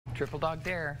Triple dog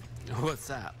dare. What's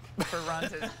that?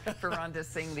 For Ron to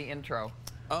sing the intro.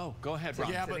 Oh, go ahead,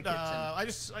 Ron. Yeah, but I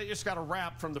just got a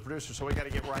wrap from the producer, so we got to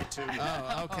get right to.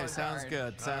 Oh, okay, sounds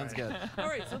good. Sounds good. All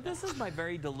right, so this is my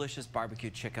very delicious barbecue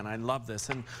chicken. I love this,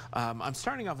 and I'm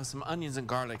starting off with some onions and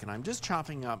garlic, and I'm just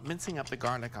mincing up the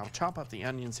garlic. I'll chop up the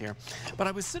onions here. But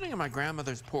I was sitting on my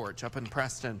grandmother's porch up in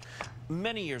Preston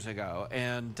many years ago,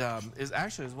 and it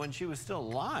was when she was still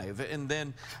alive, and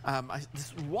then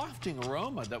this wafting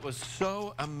aroma that was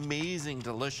so amazing,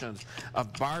 delicious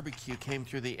of barbecue came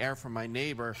through the air from my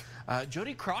neighbor.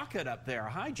 Jody Crockett up there.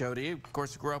 Hi, Jody. Of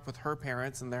course, grew up with her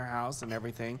parents in their house and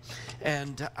everything.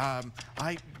 And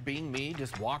I, being me,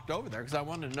 just walked over there because I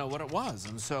wanted to know what it was.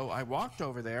 And so I walked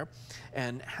over there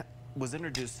and was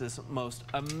introduced to this most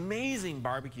amazing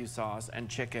barbecue sauce and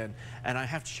chicken, and I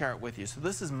have to share it with you. So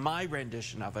this is my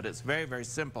rendition of it. It's very, very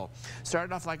simple.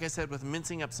 Started off, like I said, with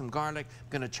mincing up some garlic. I'm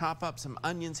going to chop up some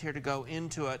onions here to go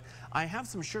into it. I have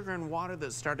some sugar and water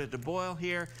that started to boil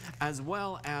here, as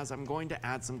well as I'm going to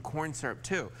add some corn syrup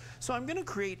too. So I'm going to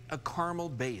create a caramel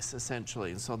base,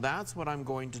 essentially, and so that's what I'm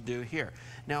going to do here.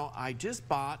 Now, I just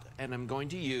bought, and I'm going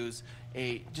to use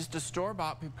just a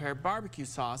store-bought prepared barbecue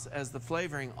sauce as the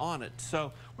flavoring on it.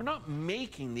 So we're not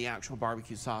making the actual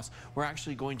barbecue sauce, we're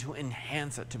actually going to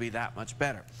enhance it to be that much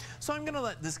better. So I'm going to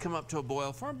let this come up to a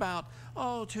boil for about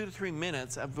 2 to 3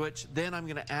 minutes, of which then I'm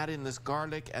going to add in this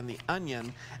garlic and the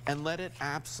onion and let it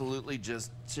absolutely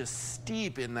just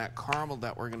steep in that caramel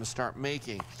that we're going to start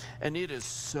making. And it is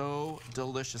so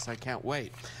delicious, I can't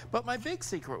wait. But my big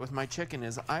secret with my chicken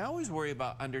is I always worry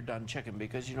about underdone chicken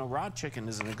because, you know, raw chicken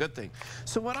isn't a good thing.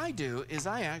 So what I do is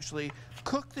I actually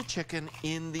cook the chicken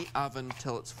in the oven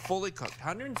till it's fully cooked,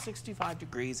 165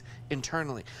 degrees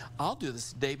internally. I'll do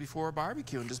this the day before a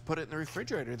barbecue and just put it in the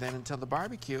refrigerator then until the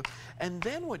barbecue. And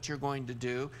then what you're going to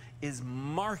do is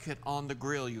mark it on the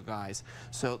grill, you guys.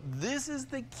 So this is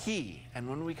the key. And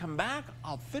when we come back,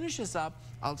 I'll finish this up.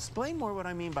 I'll explain more what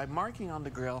I mean by marking on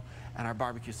the grill, and our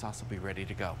barbecue sauce will be ready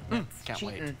to go. Can't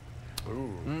wait.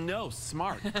 Ooh. No,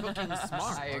 smart. Cooking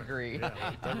smart. I agree. Yeah,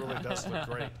 that really does look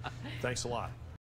great. Thanks a lot.